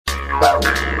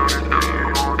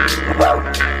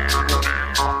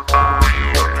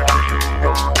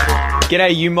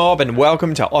G'day you mob and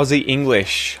welcome to Aussie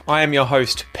English. I am your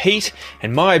host Pete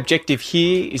and my objective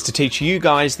here is to teach you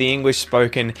guys the English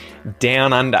spoken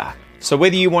down under. So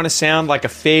whether you want to sound like a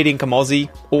fair dinkum Aussie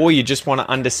or you just want to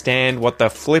understand what the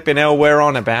flippin' hell we're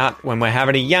on about when we're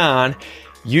having a yarn,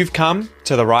 you've come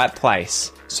to the right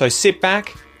place. So sit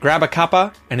back, grab a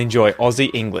cuppa and enjoy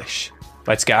Aussie English.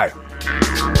 Let's go.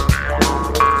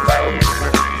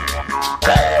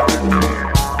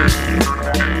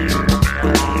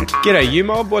 G'day you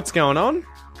mob, what's going on?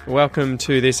 Welcome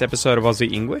to this episode of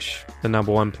Aussie English, the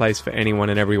number one place for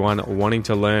anyone and everyone wanting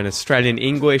to learn Australian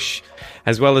English,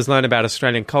 as well as learn about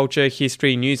Australian culture,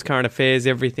 history, news, current affairs,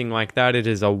 everything like that. It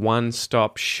is a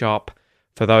one-stop shop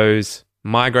for those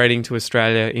migrating to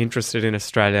Australia, interested in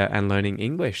Australia and learning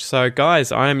English. So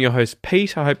guys, I am your host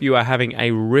Pete. I hope you are having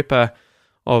a ripper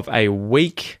of a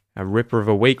week.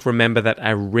 Remember that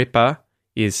a ripper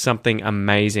is something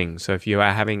amazing. So if you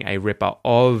are having a ripper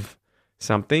of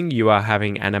something, you are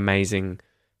having an amazing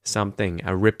something.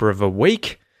 A ripper of a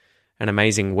week, an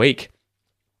amazing week.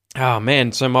 Oh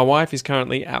man, so my wife is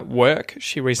currently at work.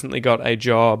 She recently got a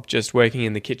job just working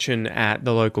in the kitchen at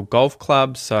the local golf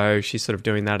club. So she's sort of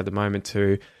doing that at the moment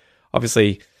to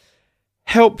obviously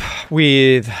help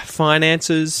with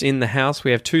finances in the house.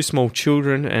 We have two small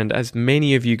children, and as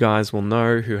many of you guys will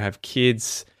know who have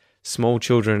kids, small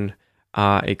children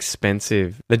are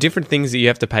expensive. The different things that you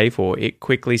have to pay for, it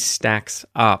quickly stacks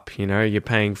up. You know, you're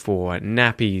paying for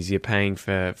nappies, you're paying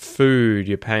for food,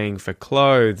 you're paying for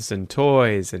clothes and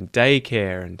toys and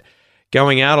daycare and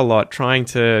going out a lot, trying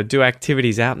to do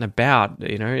activities out and about.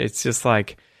 You know, it's just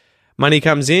like money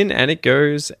comes in and it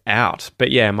goes out.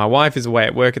 But yeah, my wife is away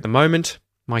at work at the moment.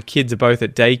 My kids are both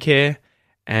at daycare.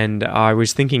 And I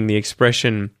was thinking the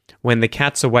expression, when the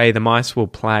cat's away, the mice will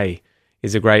play,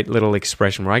 is a great little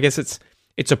expression, where I guess it's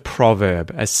a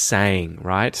proverb, a saying,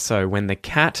 right? So when the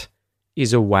cat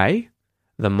is away,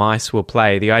 the mice will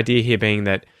play. The idea here being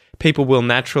that people will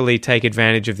naturally take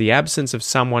advantage of the absence of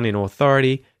someone in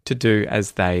authority to do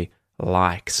as they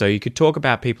like. So you could talk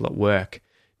about people at work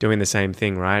doing the same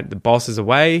thing, right? The boss is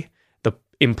away, the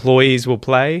employees will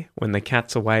play. When the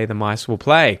cat's away, the mice will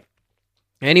play.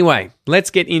 Anyway,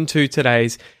 let's get into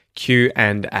today's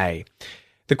Q&A.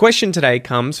 The question today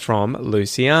comes from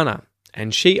Luciana,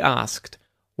 and she asked,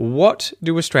 what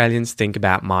do Australians think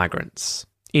about migrants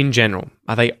in general?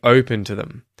 Are they open to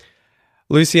them?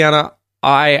 Luciana,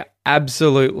 I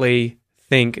absolutely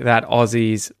think that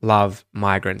Aussies love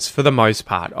migrants for the most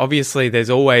part. Obviously, there's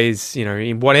always, you know,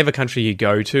 in whatever country you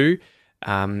go to,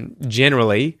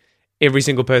 generally, every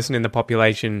single person in the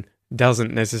population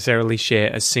doesn't necessarily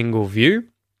share a single view.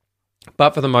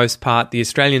 But for the most part, the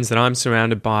Australians that I'm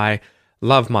surrounded by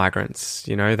love migrants.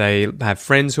 You know, they have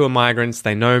friends who are migrants,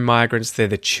 they know migrants, they're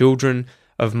the children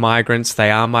of migrants, they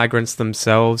are migrants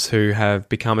themselves who have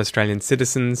become Australian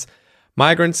citizens.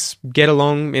 Migrants get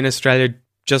along in Australia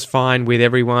just fine with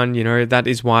everyone. You know, that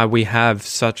is why we have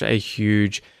such a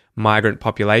huge migrant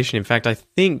population. In fact, I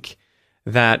think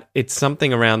that it's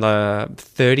something around the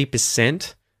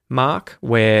 30% mark,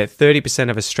 where 30%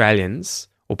 of Australians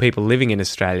or people living in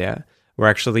Australia were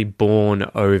actually born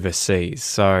overseas.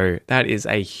 So that is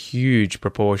a huge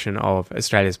proportion of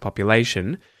Australia's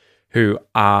population who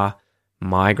are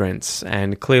migrants.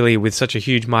 And clearly with such a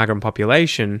huge migrant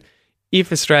population,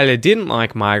 if Australia didn't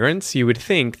like migrants, you would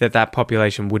think that that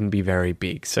population wouldn't be very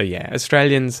big. So yeah,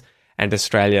 Australians and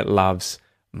Australia loves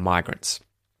migrants.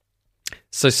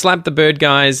 So slap the bird,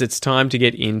 guys. It's time to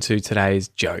get into today's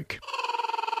joke.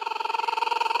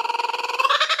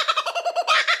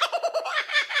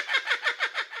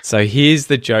 So here's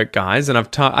the joke, guys, and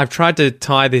I've tried to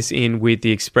tie this in with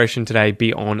the expression today,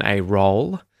 be on a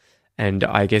roll, and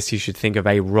I guess you should think of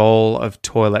a roll of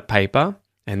toilet paper,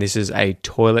 and this is a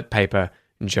toilet paper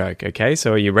joke, okay?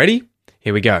 So are you ready?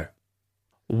 Here we go.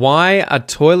 Why are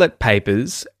toilet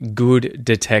papers good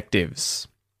detectives?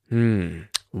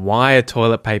 Why are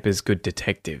toilet papers good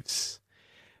detectives?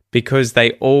 Because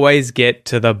they always get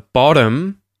to the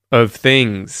bottom of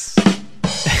things.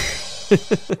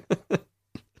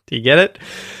 Do you get it?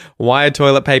 Why are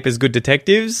toilet papers good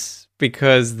detectives?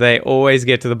 Because they always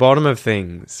get to the bottom of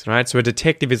things, right? So a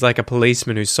detective is like a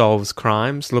policeman who solves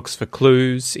crimes, looks for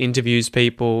clues, interviews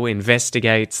people,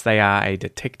 investigates. They are a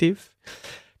detective.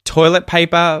 Toilet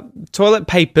papers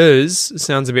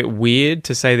sounds a bit weird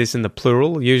to say this in the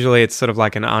plural. Usually it's sort of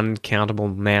like an uncountable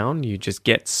noun. You just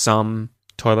get some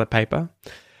toilet paper.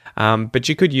 But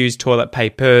you could use toilet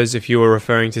papers if you were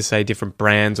referring to, say, different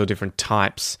brands or different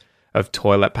types of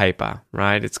toilet paper,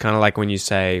 right? It's kind of like when you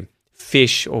say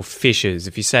fish or fishes.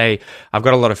 If you say, I've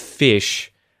got a lot of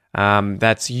fish,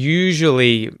 that's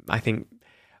usually, I think,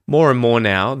 more and more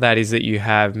now, that is that you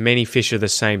have many fish of the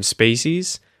same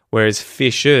species, whereas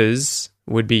fishes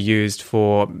would be used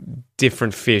for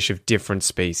different fish of different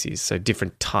species, so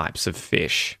different types of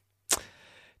fish.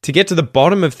 To get to the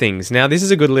bottom of things. Now, this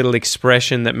is a good little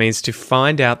expression that means to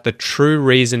find out the true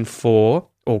reason for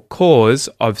or cause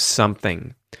of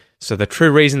something. So the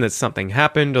true reason that something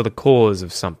happened or the cause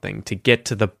of something, to get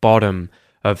to the bottom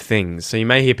of things. So you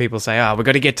may hear people say, we've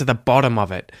got to get to the bottom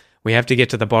of it. We have to get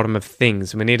to the bottom of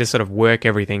things. We need to sort of work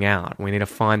everything out. We need to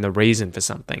find the reason for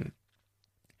something.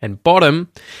 And bottom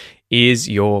is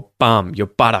your bum, your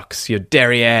buttocks, your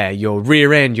derriere, your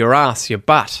rear end, your ass, your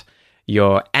butt,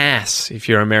 your ass, if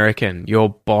you're American, your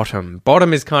bottom.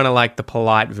 Bottom is kind of like the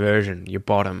polite version, your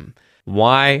bottom.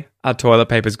 Why are toilet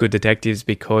papers good detectives?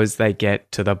 Because they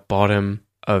get to the bottom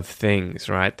of things,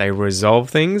 right? They resolve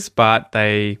things, but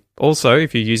they also,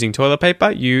 if you're using toilet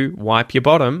paper, you wipe your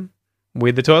bottom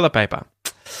with the toilet paper.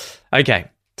 Okay,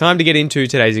 time to get into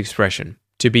today's expression.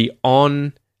 To be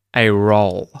on a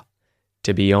roll.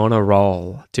 To be on a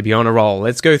roll. To be on a roll.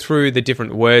 Let's go through the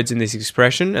different words in this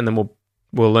expression, and then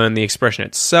we'll learn the expression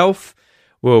itself.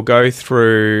 We'll go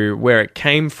through where it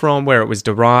came from, where it was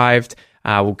derived.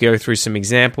 We'll go through some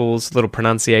examples, a little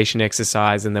pronunciation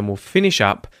exercise, and then we'll finish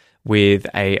up with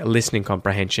a listening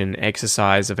comprehension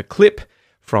exercise of a clip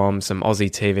from some Aussie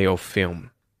TV or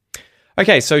film.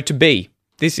 Okay, so to be,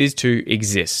 this is to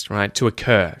exist, right? To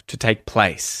occur, to take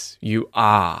place. You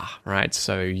are, right?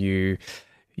 So you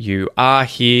are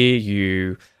here,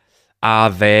 you are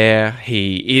there,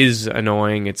 he is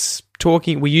annoying. It's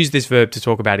talking, we use this verb to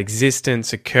talk about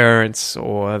existence, occurrence,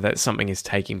 or that something is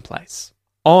taking place.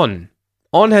 On.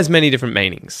 On has many different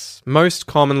meanings. Most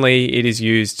commonly, it is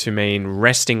used to mean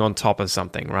resting on top of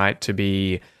something, right? To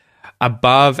be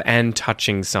above and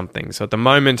touching something. So at the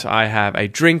moment, I have a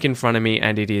drink in front of me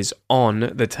and it is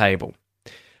on the table.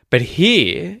 But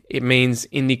here, it means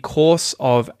in the course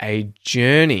of a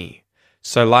journey.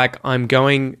 So like I'm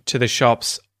going to the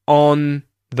shops on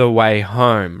the way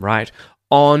home, right?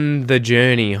 On the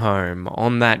journey home,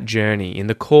 on that journey, in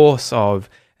the course of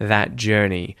that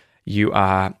journey, you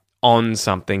are on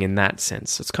something in that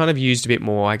sense. It's kind of used a bit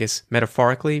more, I guess,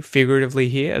 metaphorically, figuratively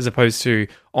here, as opposed to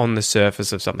on the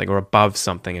surface of something or above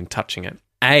something and touching it.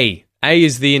 A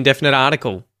is the indefinite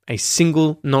article, a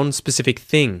single non-specific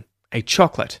thing, a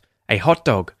chocolate, a hot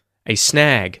dog, a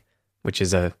snag, which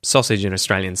is a sausage in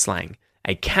Australian slang,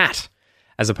 a cat,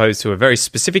 as opposed to a very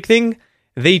specific thing,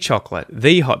 the chocolate,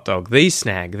 the hot dog, the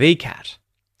snag, the cat.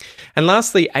 And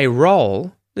lastly, a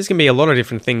roll. There's going to be a lot of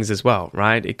different things as well,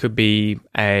 right? It could be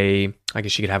I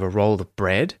guess you could have a roll of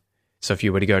bread. So if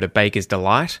you were to go to Baker's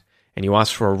Delight and you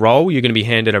ask for a roll, you're going to be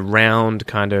handed a round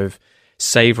kind of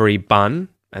savory bun,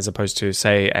 as opposed to,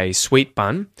 say, a sweet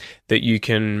bun, that you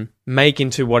can make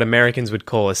into what Americans would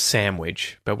call a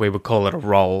sandwich, but we would call it a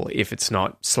roll if it's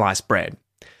not sliced bread.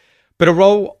 But a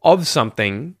roll of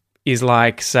something is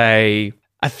like, say,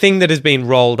 a thing that has been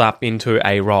rolled up into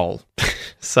a roll.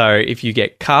 So if you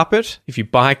get carpet, if you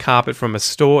buy carpet from a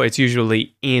store, it's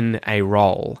usually in a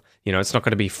roll. You know, it's not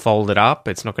going to be folded up.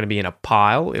 It's not going to be in a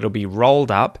pile. It'll be rolled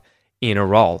up in a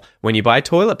roll. When you buy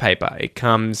toilet paper, it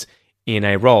comes in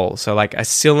a roll. So like a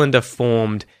cylinder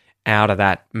formed out of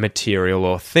that material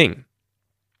or thing.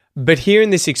 But here in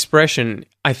this expression,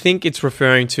 I think it's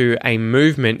referring to a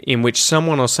movement in which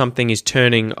someone or something is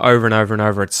turning over and over and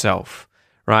over itself,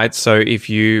 right? So if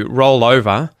you roll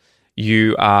over,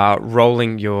 you are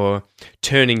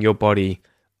turning your body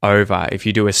over. If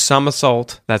you do a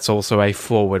somersault, that's also a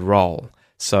forward roll.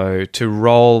 So to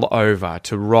roll over,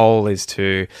 to roll is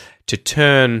to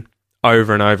turn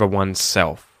over and over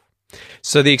oneself.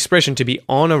 So the expression to be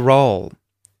on a roll,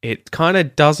 it kind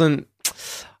of doesn't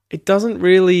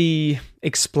really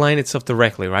explain itself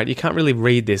directly, right? You can't really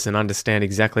read this and understand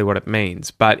exactly what it means.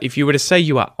 But if you were to say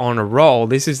you are on a roll,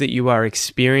 this is that you are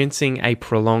experiencing a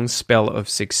prolonged spell of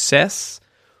success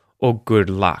or good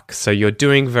luck. So you're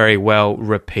doing very well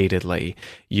repeatedly.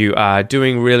 You are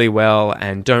doing really well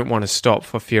and don't want to stop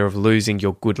for fear of losing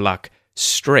your good luck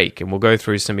streak. And we'll go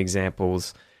through some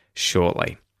examples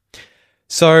shortly.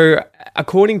 So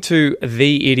according to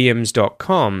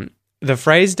theidioms.com, the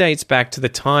phrase dates back to the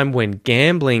time when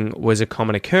gambling was a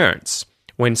common occurrence.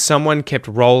 When someone kept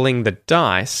rolling the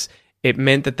dice, it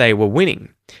meant that they were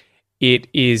winning. It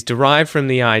is derived from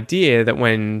the idea that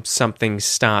when something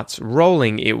starts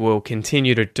rolling, it will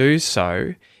continue to do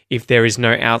so if there is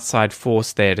no outside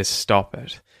force there to stop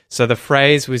it. So the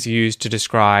phrase was used to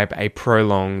describe a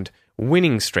prolonged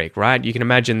winning streak, right? You can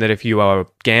imagine that if you are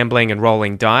gambling and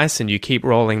rolling dice and you keep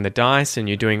rolling the dice and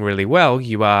you're doing really well,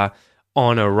 you are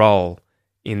on a roll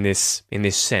in this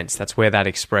sense. That's where that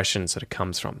expression sort of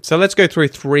comes from. So let's go through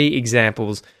 3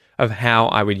 examples of how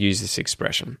I would use this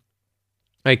expression.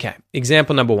 Okay,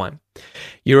 example number 1.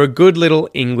 You're a good little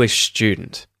English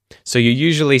student. So you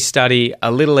usually study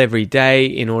a little every day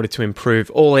in order to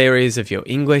improve all areas of your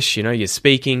English, your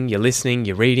speaking, your listening,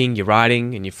 your reading, your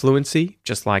writing, and your fluency,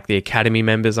 just like the Academy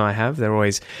members I have. They're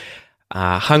always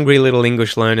hungry little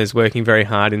English learners working very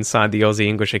hard inside the Aussie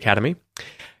English Academy.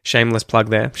 Shameless plug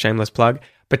there, shameless plug.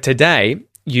 But today,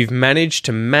 you've managed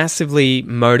to massively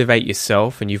motivate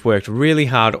yourself and you've worked really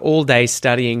hard all day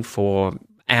studying for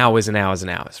hours and hours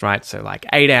and hours, right? So like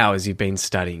 8 hours you've been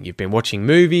studying. You've been watching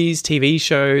movies, TV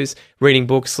shows, reading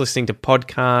books, listening to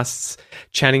podcasts,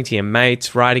 chatting to your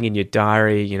mates, writing in your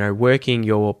diary, working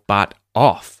your butt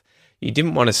off. You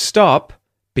didn't want to stop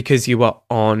because you were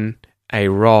on a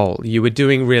roll. You were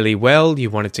doing really well. You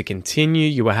wanted to continue.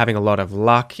 You were having a lot of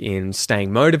luck in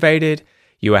staying motivated.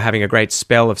 You were having a great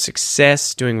spell of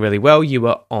success, doing really well. You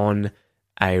were on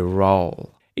a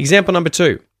roll. Example number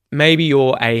 2. Maybe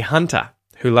you're a hunter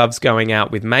who loves going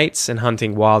out with mates and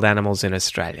hunting wild animals in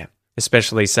Australia,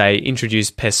 especially, say,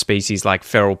 introduced pest species like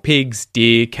feral pigs,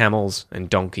 deer, camels, and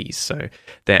donkeys. So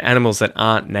they're animals that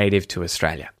aren't native to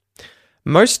Australia.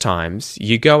 Most times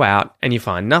you go out and you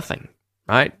find nothing,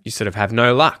 right? You sort of have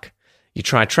no luck. You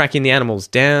try tracking the animals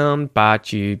down,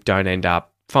 but you don't end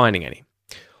up finding any.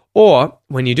 Or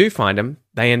when you do find them,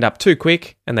 they end up too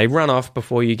quick and they run off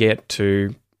before you get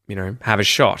to, have a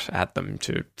shot at them,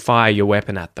 to fire your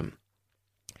weapon at them.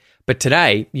 But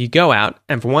today, you go out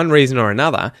and for one reason or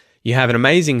another, you have an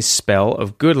amazing spell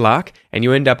of good luck and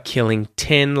you end up killing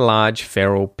 10 large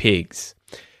feral pigs.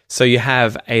 So you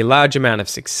have a large amount of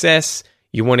success.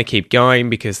 You want to keep going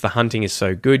because the hunting is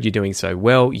so good. You're doing so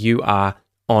well. You are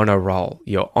on a roll.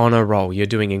 You're on a roll. You're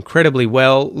doing incredibly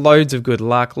well. Loads of good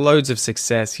luck, loads of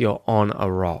success. You're on a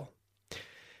roll.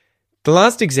 The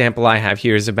last example I have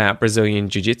here is about Brazilian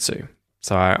Jiu-Jitsu.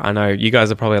 So I know you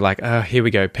guys are probably like, oh, here we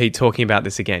go, Pete talking about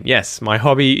this again. Yes, my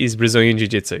hobby is Brazilian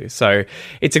Jiu-Jitsu. So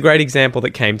it's a great example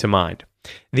that came to mind.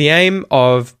 The aim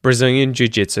of Brazilian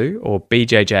Jiu-Jitsu, or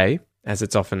BJJ, as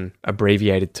it's often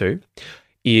abbreviated to,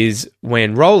 is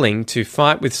when rolling to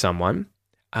fight with someone,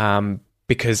 and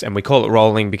we call it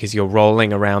rolling because you're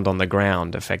rolling around on the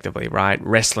ground effectively, right?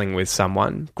 Wrestling with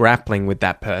someone, grappling with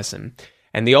that person.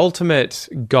 And the ultimate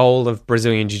goal of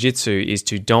Brazilian Jiu-Jitsu is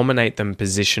to dominate them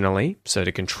positionally, so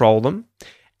to control them,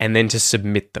 and then to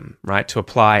submit them, right? To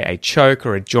apply a choke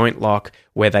or a joint lock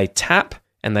where they tap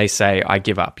and they say, I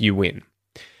give up, you win.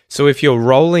 So if you're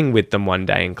rolling with them one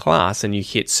day in class and you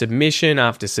hit submission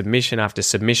after submission after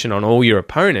submission on all your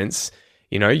opponents,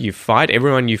 you fight,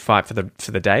 everyone you fight for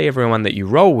the day, everyone that you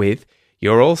roll with,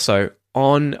 you're also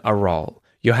on a roll.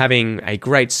 You're having a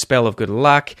great spell of good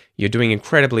luck. You're doing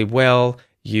incredibly well.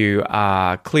 You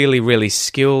are clearly really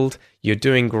skilled. You're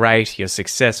doing great. You're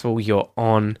successful. You're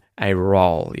on a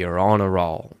roll. You're on a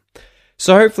roll.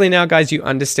 So hopefully now, guys, you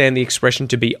understand the expression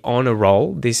to be on a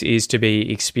roll. This is to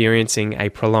be experiencing a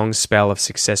prolonged spell of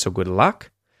success or good luck,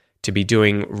 to be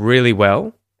doing really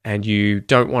well, and you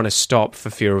don't want to stop for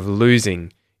fear of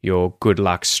losing your good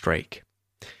luck streak.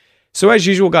 So as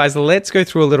usual, guys, let's go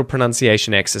through a little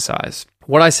pronunciation exercise.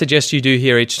 What I suggest you do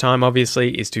here each time,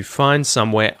 obviously, is to find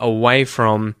somewhere away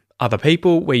from other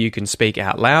people where you can speak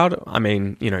out loud. I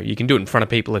mean, you can do it in front of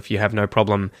people if you have no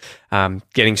problem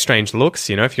getting strange looks.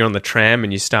 If you're on the tram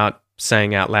and you start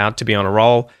saying out loud to be on a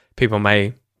roll, people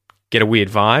may get a weird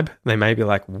vibe. They may be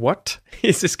like, what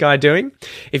is this guy doing?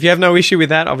 If you have no issue with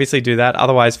that, obviously do that.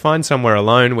 Otherwise, find somewhere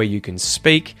alone where you can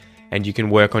speak and you can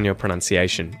work on your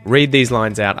pronunciation. Read these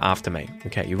lines out after me.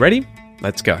 Okay, you ready?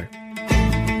 Let's go.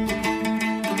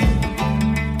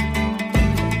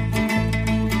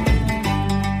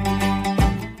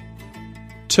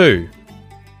 Two.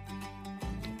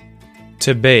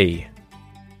 To be.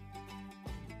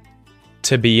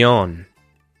 To be on.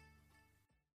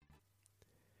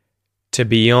 To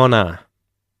be on a.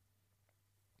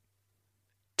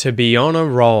 To be on a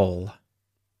roll.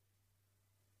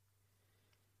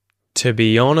 To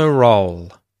be on a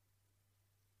roll.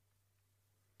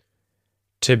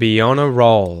 To be on a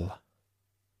roll.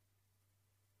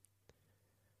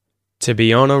 To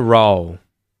be on a roll.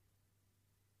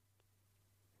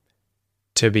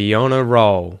 To be on a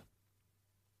roll.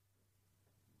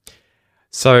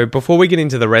 So before we get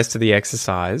into the rest of the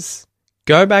exercise,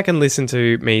 go back and listen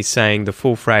to me saying the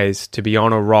full phrase, to be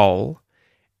on a roll,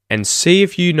 and see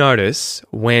if you notice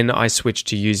when I switch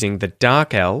to using the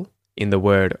dark L in the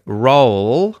word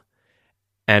roll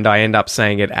and I end up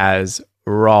saying it as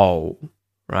roll,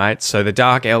 right? So the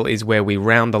dark L is where we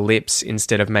round the lips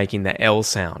instead of making the L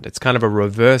sound. It's kind of a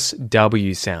reverse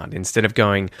W sound. Instead of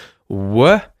going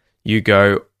W, you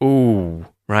go ooh,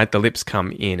 right? The lips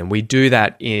come in. And we do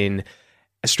that in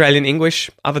Australian English,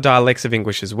 other dialects of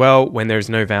English as well, when there is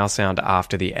no vowel sound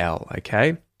after the L,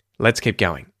 okay? Let's keep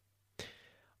going.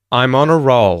 I'm on a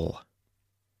roll.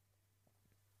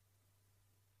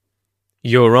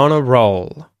 You're on a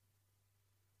roll.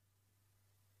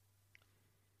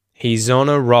 He's on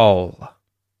a roll.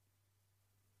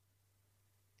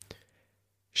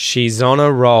 She's on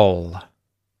a roll.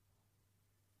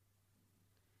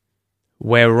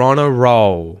 We're on a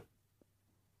roll.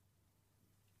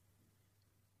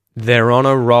 They're on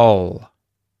a roll.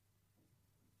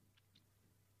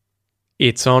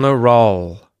 It's on a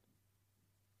roll.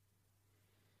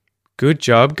 Good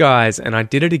job, guys. And I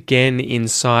did it again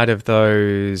inside of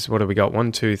those, what have we got?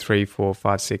 1, 2, 3, 4,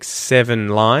 5, 6, 7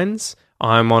 lines.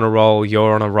 I'm on a roll,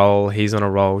 you're on a roll, he's on a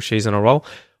roll, she's on a roll.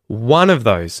 One of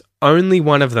those, only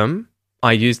one of them,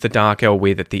 I used the dark L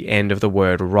with at the end of the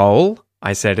word roll.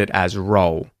 I said it as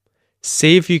roll.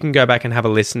 See if you can go back and have a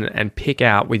listen and pick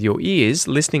out with your ears,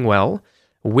 listening well,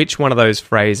 which one of those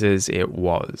phrases it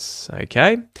was,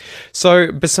 okay?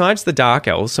 So besides the dark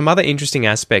L, some other interesting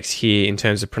aspects here in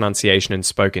terms of pronunciation and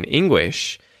spoken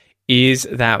English is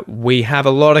that we have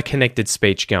a lot of connected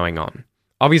speech going on.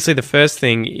 Obviously, the first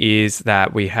thing is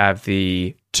that we have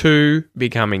the to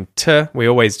becoming t. We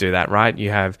always do that, right?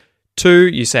 You have to,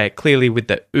 you say it clearly with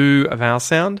the oo vowel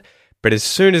sound, but as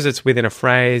soon as it's within a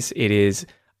phrase, it is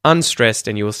unstressed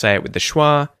and you will say it with the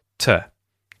schwa, to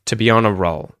be on a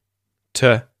roll.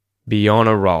 To be on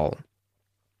a roll.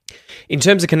 In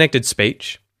terms of connected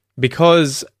speech,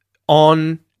 because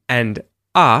on and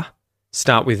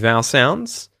start with vowel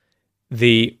sounds,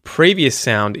 the previous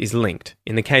sound is linked.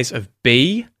 In the case of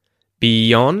be,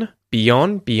 beyond,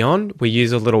 we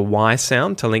use a little Y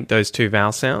sound to link those two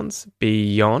vowel sounds.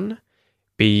 Beyond.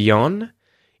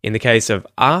 In the case of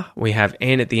we have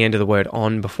N at the end of the word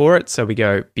on before it, so we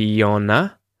go beyond,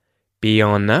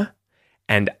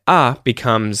 and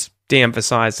becomes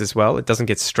de-emphasized as well. It doesn't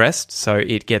get stressed, so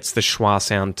it gets the schwa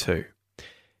sound too.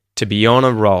 To be on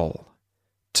a roll.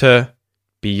 To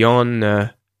be on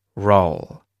a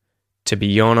roll. To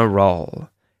be on a roll.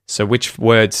 So which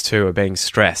words too are being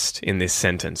stressed in this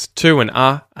sentence? To and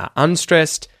are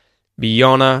unstressed. Be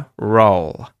on a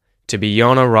roll. To be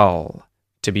on a roll.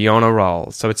 To be on a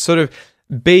roll. So it's sort of,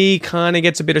 be kind of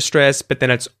gets a bit of stress, but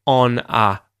then it's on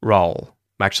a roll.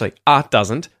 Actually,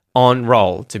 doesn't. On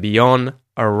roll. To be on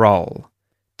a roll.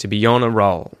 To be on a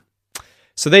roll.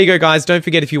 So there you go, guys. Don't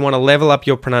forget, if you want to level up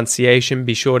your pronunciation,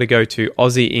 be sure to go to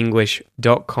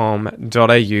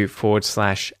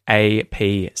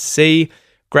aussieenglish.com.au/APC.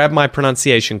 Grab my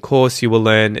pronunciation course. You will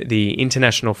learn the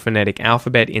International Phonetic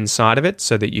Alphabet inside of it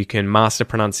so that you can master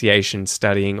pronunciation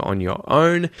studying on your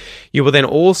own. You will then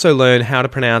also learn how to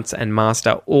pronounce and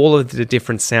master all of the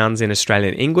different sounds in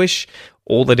Australian English,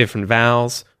 all the different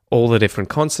vowels, all the different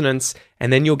consonants,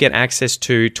 and then you'll get access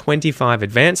to 25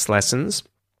 advanced lessons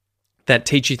that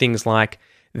teach you things like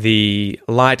the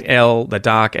light L, the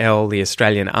dark L, the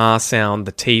Australian R sound,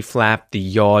 the T flap, the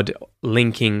yod,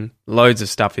 linking, loads of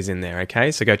stuff is in there,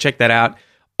 okay? So go check that out,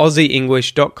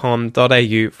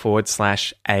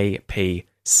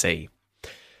 aussieenglish.com.au/APC.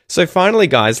 So finally,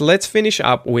 guys, let's finish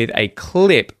up with a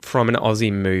clip from an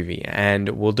Aussie movie, and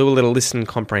we'll do a little listen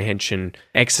comprehension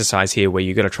exercise here where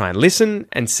you've got to try and listen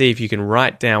and see if you can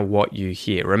write down what you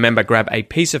hear. Remember, grab a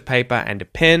piece of paper and a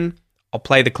pen. I'll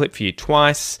play the clip for you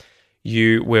twice.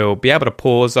 You will be able to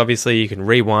pause. Obviously, you can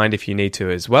rewind if you need to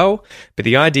as well. But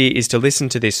the idea is to listen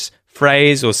to this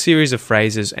phrase or series of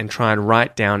phrases and try and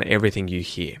write down everything you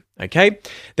hear. Okay?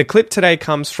 The clip today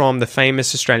comes from the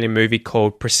famous Australian movie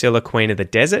called Priscilla, Queen of the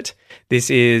Desert. This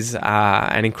is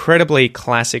an incredibly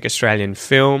classic Australian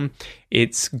film.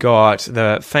 It's got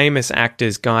the famous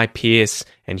actors Guy Pearce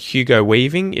and Hugo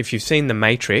Weaving. If you've seen The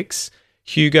Matrix,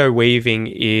 Hugo Weaving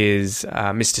is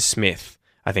Mr. Smith,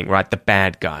 I think, right? The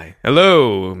bad guy.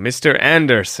 Hello, Mr.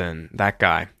 Anderson. That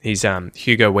guy. He's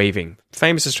Hugo Weaving,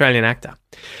 famous Australian actor.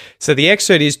 So the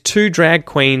excerpt is: two drag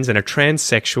queens and a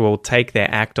transsexual take their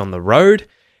act on the road.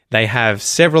 They have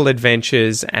several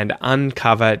adventures and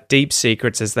uncover deep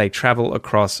secrets as they travel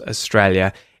across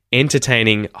Australia,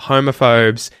 entertaining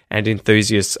homophobes and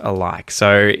enthusiasts alike.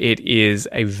 So it is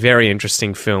a very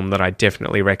interesting film that I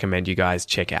definitely recommend you guys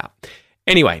check out.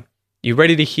 Anyway, you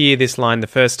ready to hear this line the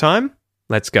first time?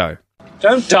 Let's go.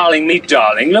 Don't darling me,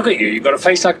 darling. Look at you. You've got a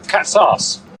face like a cat's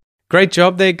ass. Great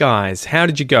job there, guys. How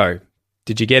did you go?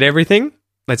 Did you get everything?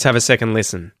 Let's have a second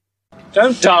listen.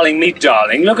 Don't darling me,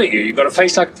 darling. Look at you. You've got a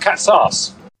face like a cat's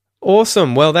ass.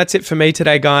 Awesome. Well, that's it for me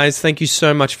today, guys. Thank you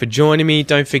so much for joining me.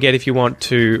 Don't forget, if you want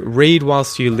to read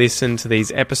whilst you listen to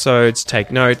these episodes,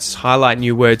 take notes, highlight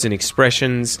new words and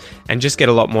expressions, and just get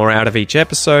a lot more out of each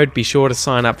episode, be sure to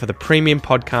sign up for the premium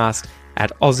podcast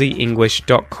at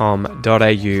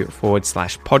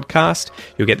aussieenglish.com.au/podcast.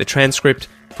 You'll get the transcript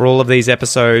for all of these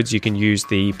episodes. You can use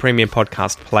the premium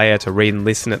podcast player to read and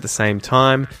listen at the same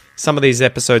time. Some of these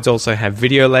episodes also have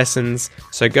video lessons,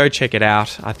 so go check it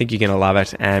out. I think you're going to love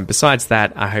it. And besides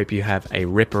that, I hope you have a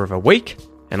ripper of a week,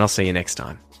 and I'll see you next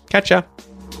time. Catch ya!